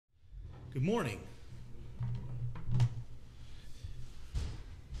Good morning.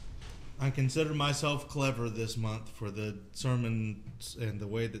 I consider myself clever this month for the sermons and the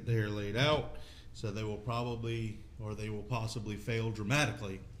way that they are laid out, so they will possibly fail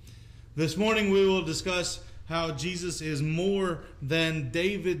dramatically. This morning we will discuss how Jesus is more than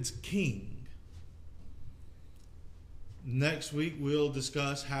David's king. Next week we'll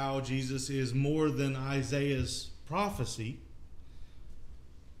discuss how Jesus is more than Isaiah's prophecy.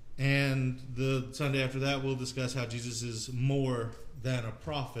 And the Sunday after that, we'll discuss how Jesus is more than a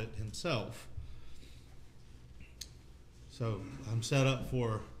prophet himself. So I'm set up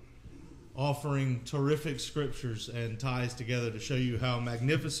for offering terrific scriptures and ties together to show you how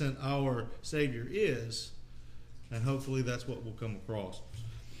magnificent our Savior is. And hopefully that's what we'll come across.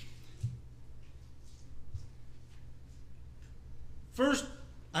 First,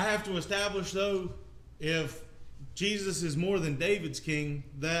 I have to establish, though, if Jesus is more than David's king,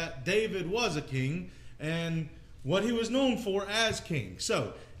 that David was a king and what he was known for as king.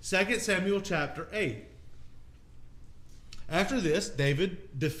 So, 2 Samuel chapter 8. After this,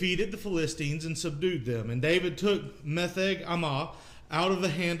 David defeated the Philistines and subdued them, and David took Metheg-Ammah out of the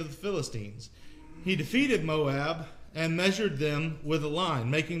hand of the Philistines. He defeated Moab and measured them with a line,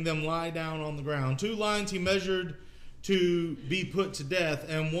 making them lie down on the ground. 2 lines he measured to be put to death,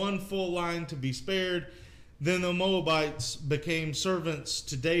 and 1 full line to be spared. Then the Moabites became servants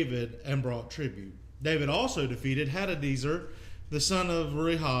to David and brought tribute. David also defeated Hadadezer, the son of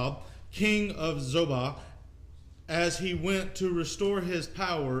Rehob, king of Zobah, as he went to restore his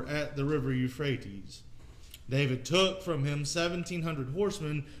power at the river Euphrates. David took from him 1,700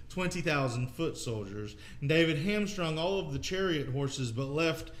 horsemen, 20,000 foot soldiers. And David hamstrung all of the chariot horses, but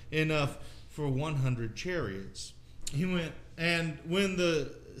left enough for 100 chariots. He went, and when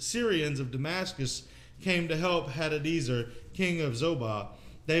the Syrians of Damascus came to help Hadadezer, king of Zobah,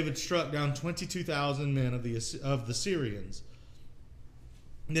 David struck down 22,000 men of the Syrians.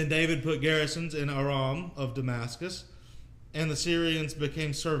 Then David put garrisons in Aram of Damascus, and the Syrians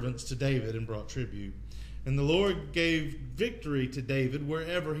became servants to David and brought tribute. And the Lord gave victory to David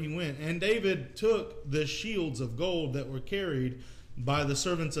wherever he went. And David took the shields of gold that were carried by the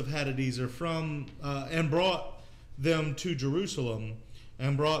servants of Hadadezer and brought them to Jerusalem,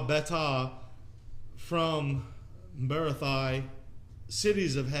 and brought Betah from Berothai,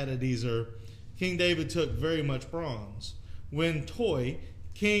 cities of Hadadezer. King David took very much bronze. When Toi,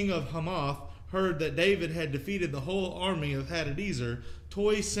 king of Hamath, heard that David had defeated the whole army of Hadadezer,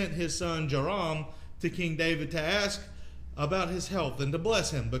 Toi sent his son Joram to King David to ask about his health and to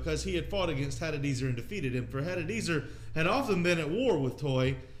bless him, because he had fought against Hadadezer and defeated him. For Hadadezer had often been at war with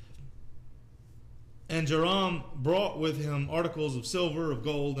Toi, and Joram brought with him articles of silver, of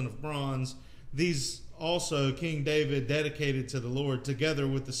gold, and of bronze. These also King David dedicated to the Lord, together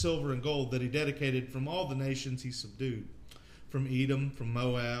with the silver and gold that he dedicated from all the nations he subdued, from Edom, from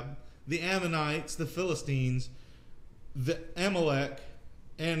Moab, the Ammonites, the Philistines, the Amalek,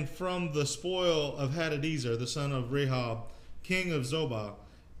 and from the spoil of Hadadezer, the son of Rehob, king of Zobah.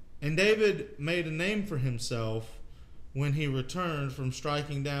 And David made a name for himself when he returned from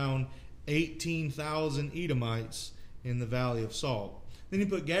striking down 18,000 Edomites in the valley of Salt. Then he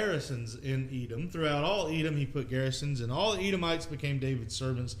put garrisons in Edom. Throughout all Edom he put garrisons, and all Edomites became David's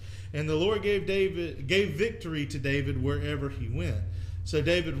servants. And the Lord gave victory to David wherever he went. So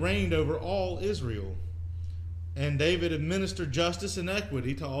David reigned over all Israel. And David administered justice and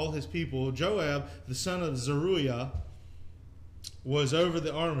equity to all his people. Joab, the son of Zeruiah, was over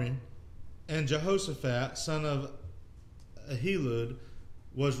the army, and Jehoshaphat, son of Ahilud,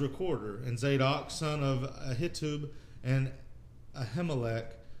 was recorder, and Zadok, son of Ahitub, and Ahimelech,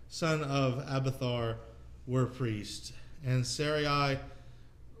 son of Abiathar, were priests, and Sarai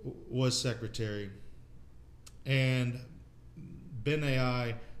was secretary, and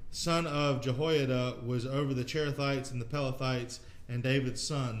Benai, son of Jehoiada, was over the Cherethites and the Pelethites, and David's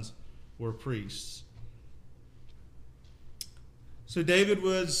sons were priests. So David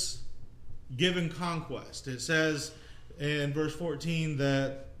was given conquest. It says in verse 14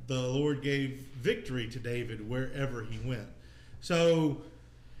 that the Lord gave victory to David wherever he went. So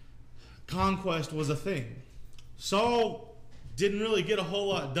conquest was a thing. Saul didn't really get a whole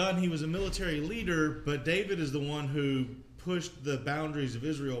lot done. He was a military leader, but David is the one who pushed the boundaries of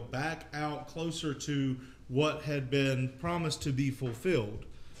Israel back out closer to what had been promised to be fulfilled.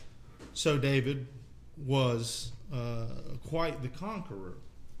 So David was quite the conqueror.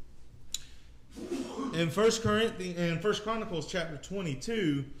 In 1 Chronicles chapter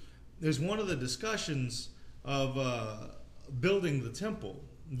 22, there's one of the discussions of building the temple.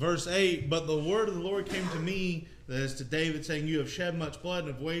 Verse 8, but the word of the Lord came to me, that is to David, saying, you have shed much blood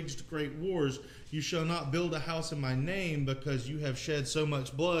and have waged great wars. You shall not build a house in my name, because you have shed so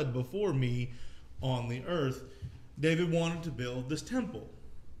much blood before me on the earth. David wanted to build this temple.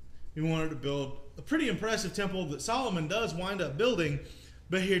 He wanted to build a pretty impressive temple that Solomon does wind up building.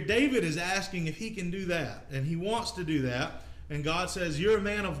 But here David is asking if he can do that. And he wants to do that. And God says, you're a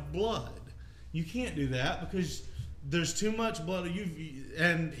man of blood. You can't do that because there's too much blood.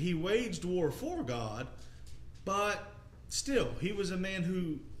 And he waged war for God. But still, he was a man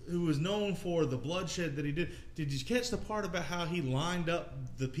who was known for the bloodshed that he did. Did you catch the part about how he lined up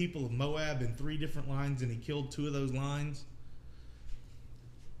the people of Moab in 3 different lines and he killed 2 of those lines?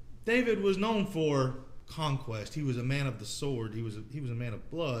 David was known for conquest. He was a man of the sword. He was a man of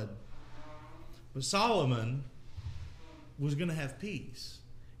blood. But Solomon was going to have peace.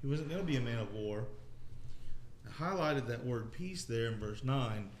 He wasn't going to be a man of war. I highlighted that word peace there in verse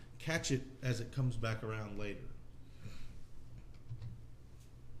 9. Catch it as it comes back around later.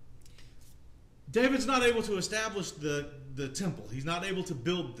 David's not able to establish the temple. He's not able to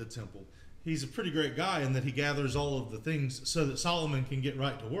build the temple. He's a pretty great guy in that he gathers all of the things so that Solomon can get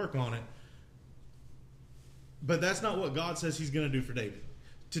right to work on it. But that's not what God says he's going to do for David.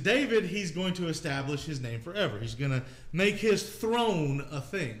 To David, he's going to establish his name forever. He's going to make his throne a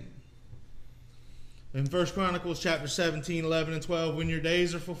thing. In 1 Chronicles chapter 17, 11, and 12, when your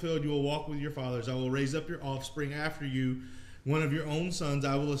days are fulfilled, you will walk with your fathers. I will raise up your offspring after you. One of your own sons,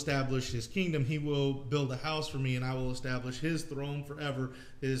 I will establish his kingdom. He will build a house for me, and I will establish his throne forever.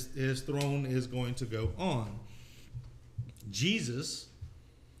 His throne is going to go on. Jesus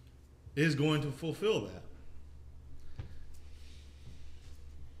is going to fulfill that.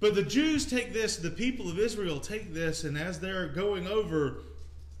 But the Jews take this, the people of Israel take this, and as they're going over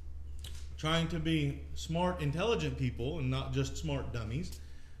trying to be smart, intelligent people and not just smart dummies,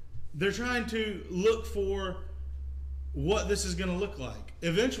 they're trying to look for what this is going to look like.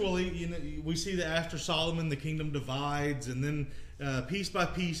 Eventually, we see that after Solomon, the kingdom divides, and then piece by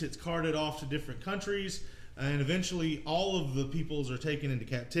piece, it's carted off to different countries, and eventually all of the peoples are taken into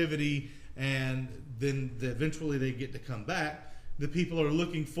captivity, and then eventually they get to come back. The people are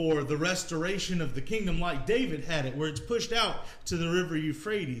looking for the restoration of the kingdom like David had it, where it's pushed out to the river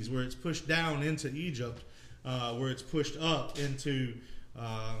Euphrates, where it's pushed down into Egypt, where it's pushed up into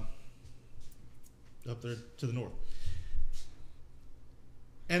up there to the north.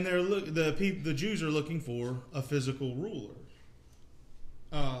 And the Jews are looking for a physical ruler.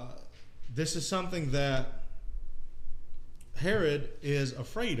 This is something that Herod is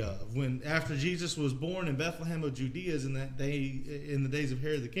afraid of. When after Jesus was born in Bethlehem of Judea, in the days of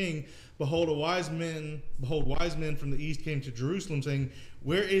Herod the king, behold, wise men from the east came to Jerusalem, saying,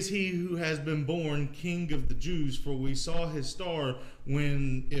 where is he who has been born King of the Jews? For we saw his star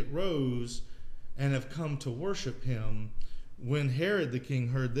when it rose, and have come to worship him. When Herod the king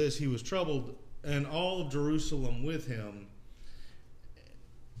heard this, he was troubled, and all of Jerusalem with him.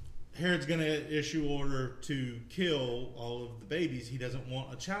 Herod's going to issue order to kill all of the babies. He doesn't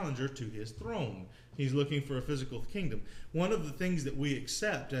want a challenger to his throne. He's looking for a physical kingdom. One of the things that we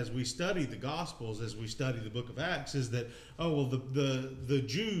accept as we study the Gospels, as we study the book of Acts, is that, the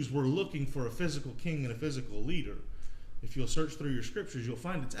Jews were looking for a physical king and a physical leader. If you'll search through your scriptures, you'll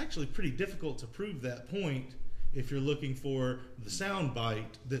find it's actually pretty difficult to prove that point if you're looking for the sound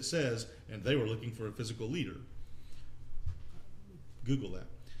bite that says, and they were looking for a physical leader. Google that.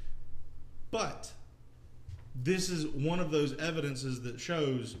 But this is one of those evidences that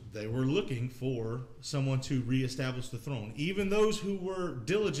shows they were looking for someone to reestablish the throne. Even those who were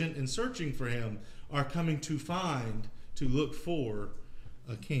diligent in searching for him are coming to look for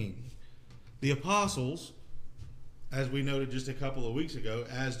a king. The apostles, as we noted just a couple of weeks ago,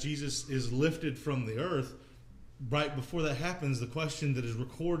 as Jesus is lifted from the earth, right before that happens, the question that is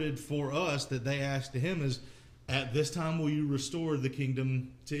recorded for us that they asked to him is, at this time will you restore the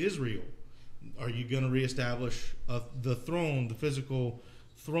kingdom to Israel? Are you going to reestablish the throne, the physical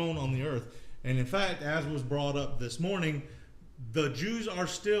throne on the earth? And in fact, as was brought up this morning, the Jews are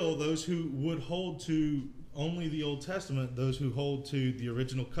still those who would hold to only the Old Testament, those who hold to the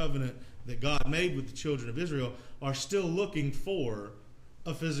original covenant that God made with the children of Israel, are still looking for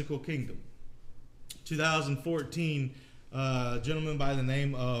a physical kingdom. 2014, a gentleman by the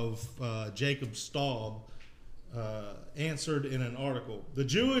name of Jacob Staub answered in an article, the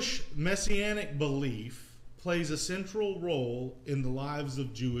Jewish messianic belief plays a central role in the lives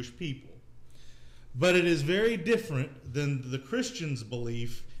of Jewish people, but it is very different than the Christian's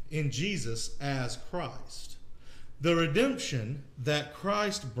belief in Jesus as Christ. The redemption that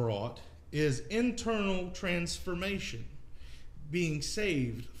Christ brought is internal transformation. being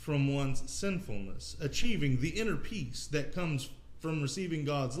saved from one's sinfulness, achieving the inner peace that comes from receiving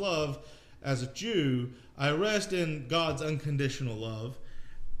God's love. As a Jew, I rest in God's unconditional love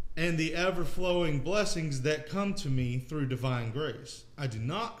and the ever-flowing blessings that come to me through divine grace. I do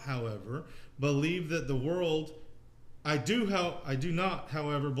not, however, believe that the world I do not,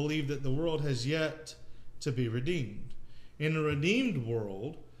 however, believe that the world has yet to be redeemed. In a redeemed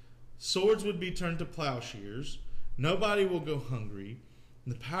world, swords would be turned to plowshares, nobody will go hungry,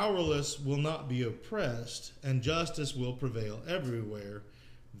 the powerless will not be oppressed, and justice will prevail everywhere.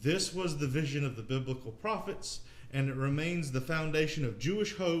 This was the vision of the biblical prophets, and it remains the foundation of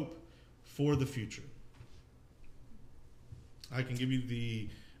Jewish hope for the future. I can give you the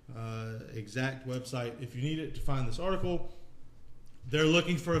exact website if you need it to find this article. They're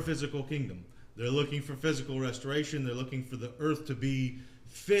looking for a physical kingdom. They're looking for physical restoration. They're looking for the earth to be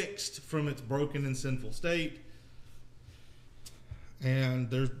fixed from its broken and sinful state. And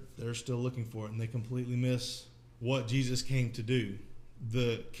they're still looking for it, and they completely miss what Jesus came to do,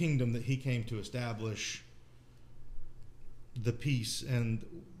 the kingdom that he came to establish, the peace and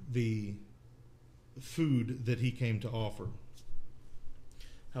the food that he came to offer.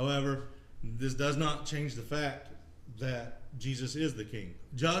 However, this does not change the fact that Jesus is the king.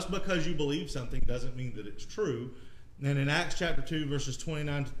 Just because you believe something doesn't mean that it's true. And in Acts chapter 2, verses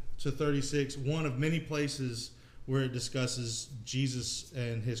 29 to 36, one of many places where it discusses Jesus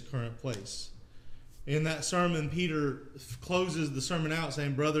and his current place. In that sermon, Peter closes the sermon out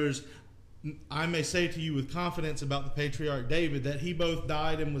saying, "Brothers, I may say to you with confidence about the patriarch David that he both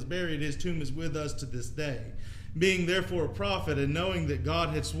died and was buried. His tomb is with us to this day. Being therefore a prophet, and knowing that God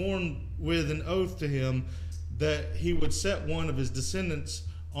had sworn with an oath to him that he would set one of his descendants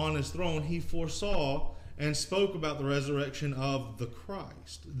on his throne, he foresaw and spoke about the resurrection of the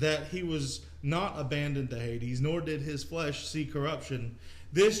Christ, that he was not abandoned to Hades, nor did his flesh see corruption.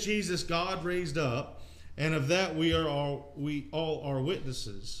 This Jesus God raised up, and of that we all are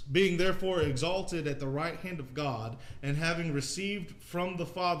witnesses. Being therefore exalted at the right hand of God, and having received from the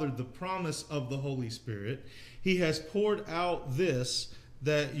Father the promise of the Holy Spirit, he has poured out this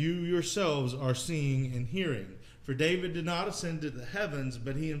that you yourselves are seeing and hearing. For David did not ascend to the heavens,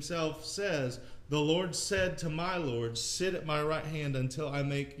 but he himself says, the Lord said to my Lord, sit at my right hand until I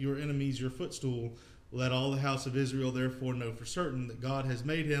make your enemies your footstool. Let all the house of Israel therefore know for certain that God has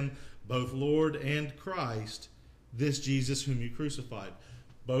made him both Lord and Christ, this Jesus whom you crucified."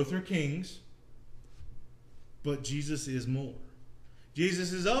 Both are kings, but Jesus is more.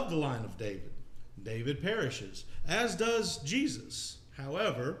 Jesus is of the line of David. David perishes, as does Jesus.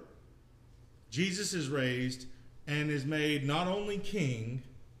 However, Jesus is raised and is made not only king,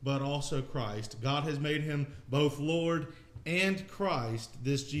 but also Christ. God has made him both Lord and Christ,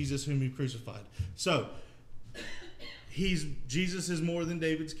 this Jesus whom you crucified. So, Jesus is more than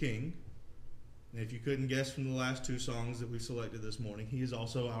David's king. And if you couldn't guess from the last two songs that we selected this morning, he is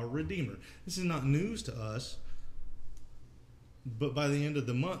also our Redeemer. This is not news to us, but by the end of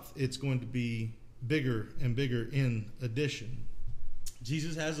the month, it's going to be bigger and bigger in addition.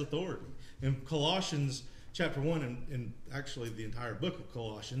 Jesus has authority. In Colossians chapter 1, and actually the entire book of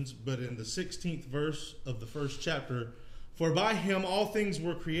Colossians, but in the 16th verse of the first chapter, "For by him all things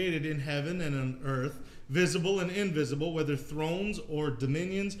were created in heaven and on earth, visible and invisible, whether thrones or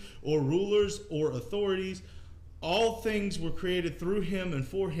dominions or rulers or authorities. All things were created through him and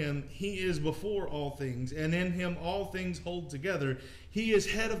for him. He is before all things, and in him all things hold together. He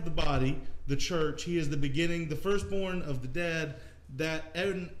is head of the body, the church. He is the beginning, the firstborn of the dead, that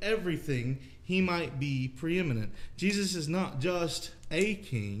in everything he might be preeminent." Jesus is not just a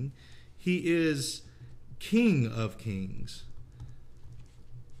king, he is King of kings.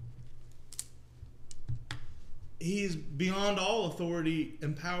 He's beyond all authority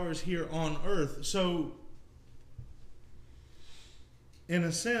and powers here on earth. So, in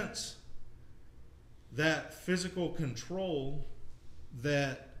a sense, that physical control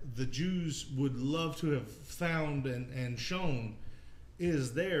that the Jews would love to have found and shown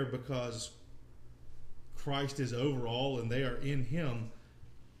is there because Christ is over all and they are in him.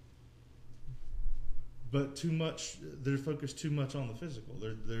 But they're focused too much on the physical.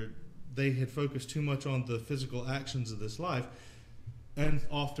 They had focused too much on the physical actions of this life. And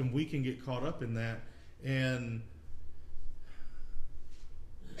often we can get caught up in that and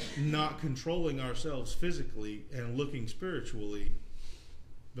not controlling ourselves physically and looking spiritually.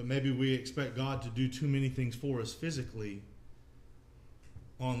 But maybe we expect God to do too many things for us physically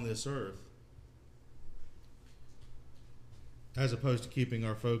on this earth, as opposed to keeping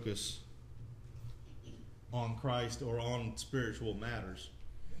our focus on Christ or on spiritual matters.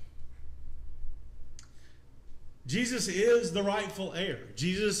 Jesus is the rightful heir.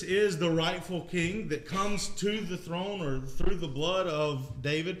 Jesus is the rightful king that comes to the throne or through the blood of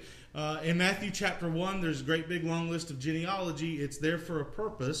David. In Matthew chapter 1, there's a great big long list of genealogy. It's there for a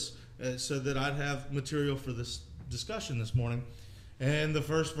purpose, so that I'd have material for this discussion this morning. And the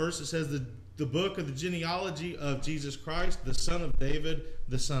first verse, it says, the book of the genealogy of Jesus Christ, the son of David,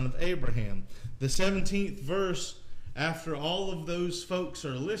 the son of Abraham. The 17th verse, after all of those folks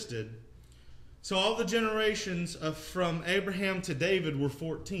are listed, so all the generations from Abraham to David were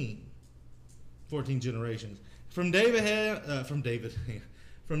 14. 14 generations. From David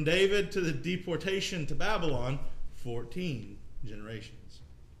to the deportation to Babylon, 14 generations.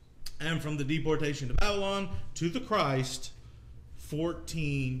 And from the deportation to Babylon to the Christ,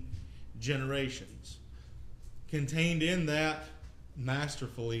 14 generations. Contained in that,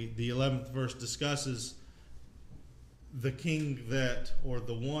 masterfully, the 11th verse discusses the king that, or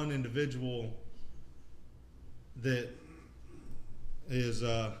the one individual that is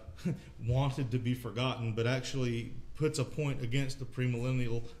wanted to be forgotten, but actually puts a point against the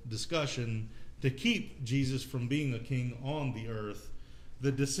premillennial discussion to keep Jesus from being a king on the earth.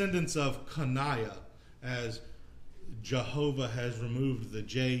 The descendants of Coniah, as Jehovah has removed the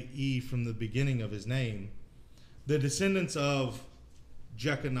J-E from the beginning of his name. The descendants of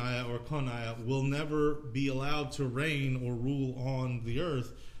Jeconiah or Coniah will never be allowed to reign or rule on the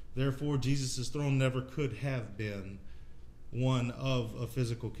earth. Therefore, Jesus' throne never could have been one of a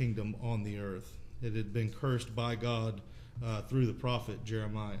physical kingdom on the earth. It had been cursed by God through the prophet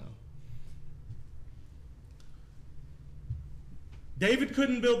Jeremiah. David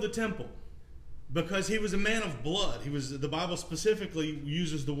couldn't build the temple because he was a man of blood. The Bible specifically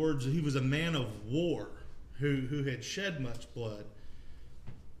uses the words that he was a man of war who had shed much blood.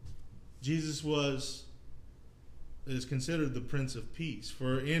 Jesus is considered the Prince of Peace,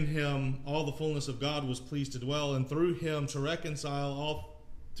 for in him all the fullness of God was pleased to dwell, and through him to reconcile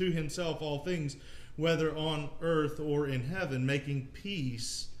to himself all things, whether on earth or in heaven, making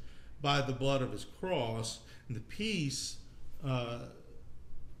peace by the blood of his cross. And the peace,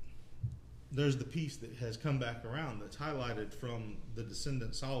 there's the peace that has come back around that's highlighted from the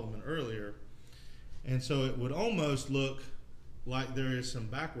descendant Solomon earlier. And so it would almost look like there is some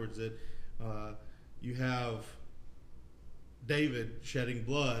backwards, that you have David shedding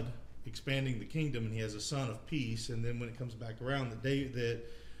blood, expanding the kingdom, and he has a son of peace. And then when it comes back around, that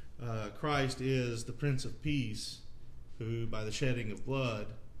Christ is the Prince of Peace, who by the shedding of blood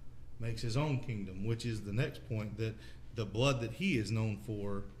makes his own kingdom, which is the next point, that the blood that he is known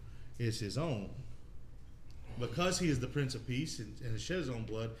for is his own. Because he is the Prince of Peace and has shed his own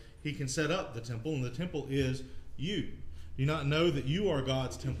blood, he can set up the temple, and the temple is you. Do you not know that you are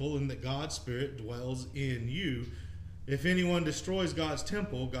God's temple and that God's Spirit dwells in you? If anyone destroys God's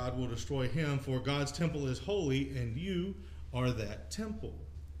temple, God will destroy him, for God's temple is holy, and you are that temple.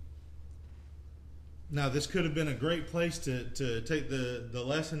 Now, this could have been a great place to take the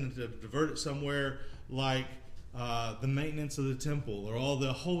lesson and to divert it somewhere like the maintenance of the temple, or all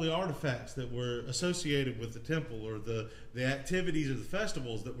the holy artifacts that were associated with the temple, or the activities of the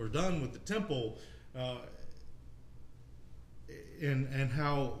festivals that were done with the temple, and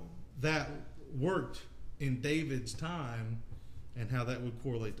how that worked in David's time, and how that would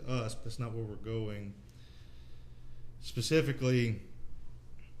correlate to us. But that's not where we're going. Specifically,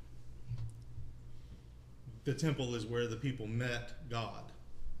 the temple is where the people met God,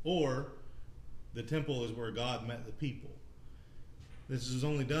 or the temple is where God met the people. This is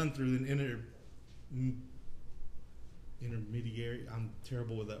only done through an intermediary. I'm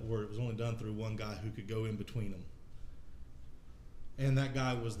terrible with that word. It was only done through one guy who could go in between them. And that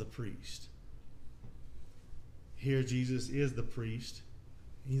guy was the priest. Here Jesus is the priest.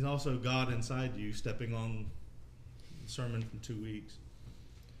 He's also God inside you, stepping on the sermon from 2 weeks.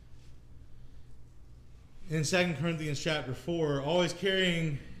 In 2 Corinthians chapter 4, always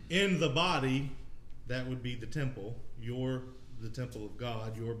carrying in the body, that would be the temple, the temple of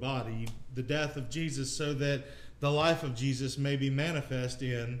God, your body, the death of Jesus, so that the life of Jesus may be manifest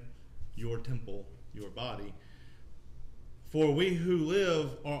in your temple, your body. For we who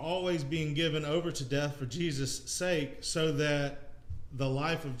live are always being given over to death for Jesus' sake, so that the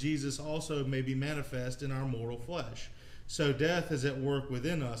life of Jesus also may be manifest in our mortal flesh. So death is at work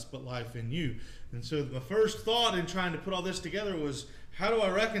within us, but life in you. And so my first thought in trying to put all this together was, how do I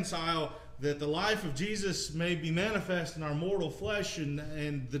reconcile that the life of Jesus may be manifest in our mortal flesh,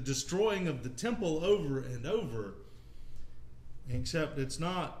 and the destroying of the temple over and over? Except it's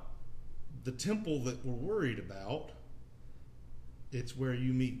not the temple that we're worried about. It's where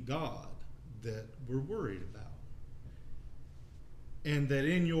you meet God that we're worried about. And that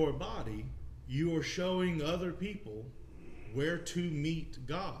in your body you are showing other people where to meet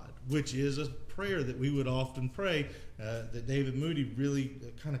God, which is a prayer that we would often pray, that David Moody really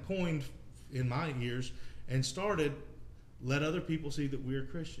kind of coined in my ears and started. Let other people see that we're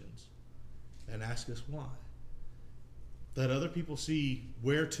Christians and ask us why. Let other people see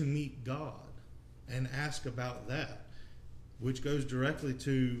where to meet God and ask about that, which goes directly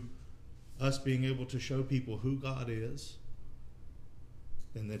to us being able to show people who God is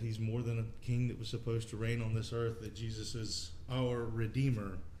and that he's more than a king that was supposed to reign on this earth, that Jesus is our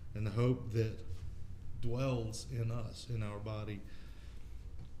Redeemer and the hope that dwells in us, in our body.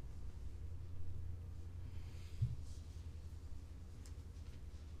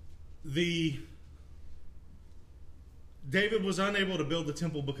 David was unable to build the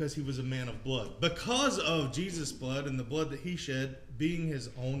temple because he was a man of blood. Because of Jesus' blood and the blood that he shed, being his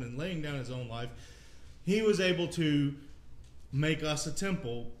own and laying down his own life, he was able to make us a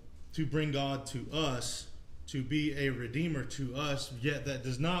temple, to bring God to us, to be a redeemer to us, yet that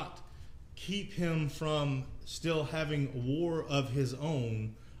does not keep him from still having war of his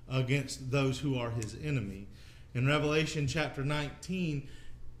own against those who are his enemy. In Revelation chapter 19,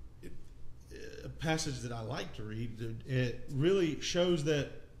 a passage that I like to read, it really shows that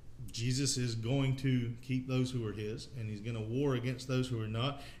Jesus is going to keep those who are his, and he's going to war against those who are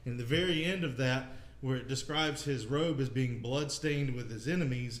not. And at the very end of that, where it describes his robe as being blood-stained with his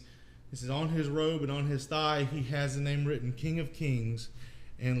enemies, it says, on his robe and on his thigh he has the name written, King of Kings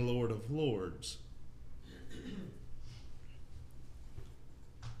and Lord of Lords.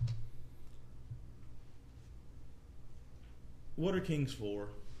 What are kings for?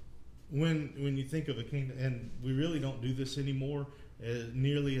 When you think of a king, and we really don't do this anymore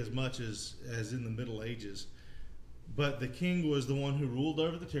nearly as much as in the Middle Ages, but the king was the one who ruled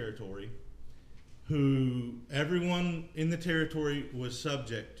over the territory, who everyone in the territory was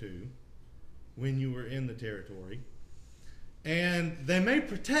subject to when you were in the territory. And they may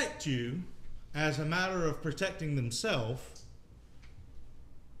protect you as a matter of protecting themselves,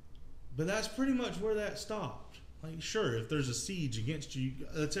 but that's pretty much where that stopped. Like, sure, if there's a siege against you,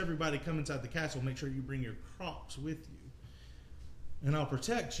 let's everybody come inside the castle, make sure you bring your crops with you. And I'll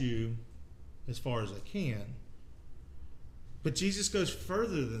protect you as far as I can. But Jesus goes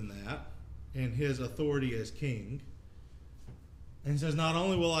further than that in his authority as king, and says, not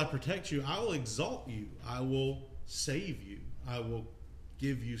only will I protect you, I will exalt you, I will save you, I will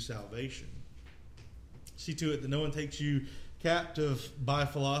give you salvation. See to it that no one takes you captive by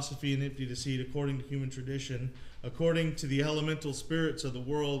philosophy and empty deceit, according to human tradition, according to the elemental spirits of the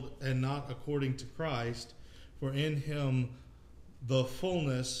world, and not according to Christ. For in him the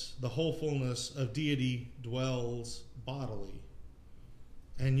whole fullness of deity dwells bodily.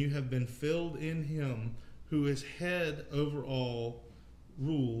 And you have been filled in him who is head over all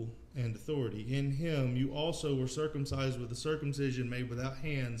rule and authority. In him you also were circumcised with a circumcision made without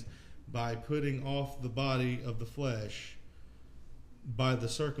hands, by putting off the body of the flesh by the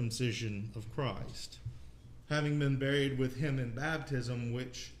circumcision of Christ, having been buried with him in baptism, in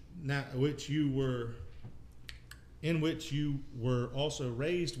which you were also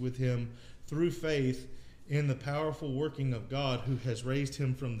raised with him through faith in the powerful working of God, who has raised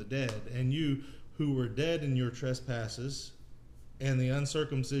him from the dead. And you, who were dead in your trespasses and the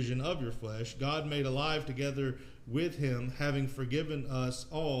uncircumcision of your flesh, God made alive together with him, having forgiven us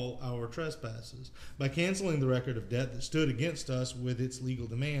all our trespasses, by canceling the record of debt that stood against us with its legal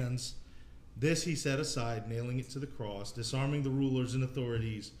demands. This he set aside, nailing it to the cross, disarming the rulers and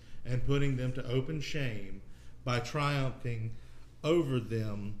authorities, and putting them to open shame by triumphing over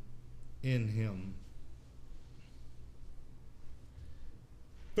them in him.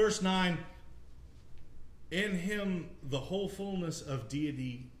 Verse 9, in him the whole fullness of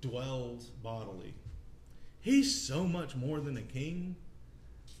deity dwells bodily. He's so much more than a king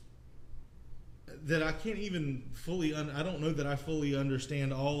that I can't even fully, I don't know that I fully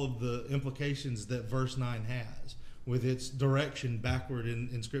understand all of the implications that verse 9 has, with its direction backward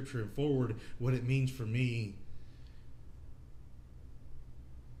in Scripture and forward, what it means for me.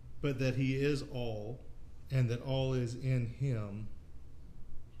 But that he is all, and that all is in him,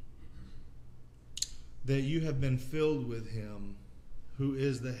 that you have been filled with him, who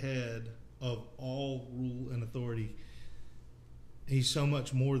is the head of all rule and authority. He's so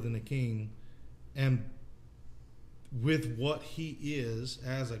much more than a king. And with what he is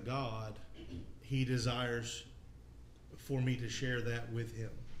as a God, he desires for me to share that with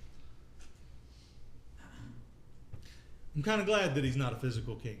him. I'm kind of glad that he's not a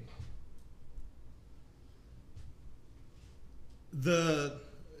physical king. The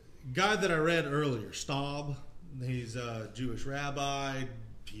guy that I read earlier, Staub, he's a Jewish rabbi,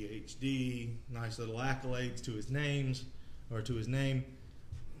 PhD, nice little accolades to his names, or to his name.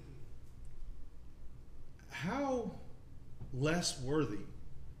 How less worthy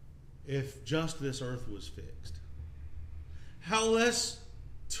if just this earth was fixed? How less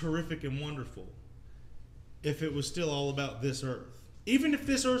terrific and wonderful if it was still all about this earth? Even if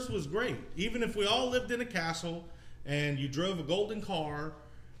this earth was great, even if we all lived in a castle and you drove a golden car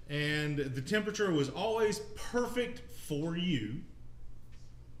and the temperature was always perfect for you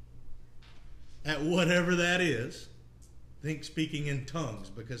at whatever that is. Think speaking in tongues,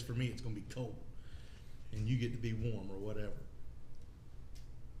 because for me it's going to be cold and you get to be warm or whatever.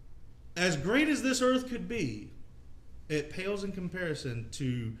 As great as this earth could be, it pales in comparison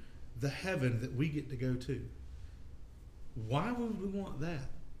to the heaven that we get to go to. Why would we want that?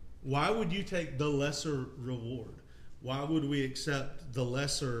 Why would you take the lesser reward? Why would we accept the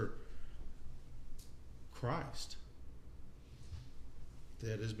lesser Christ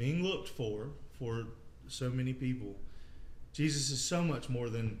that is being looked for so many people? Jesus is so much more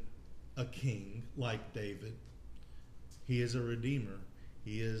than a king like David. He is a redeemer.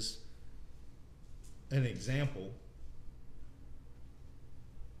 He is an example.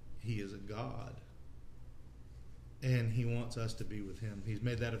 He is a God. And he wants us to be with him. He's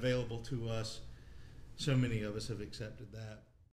made that available to us. So many of us have accepted that.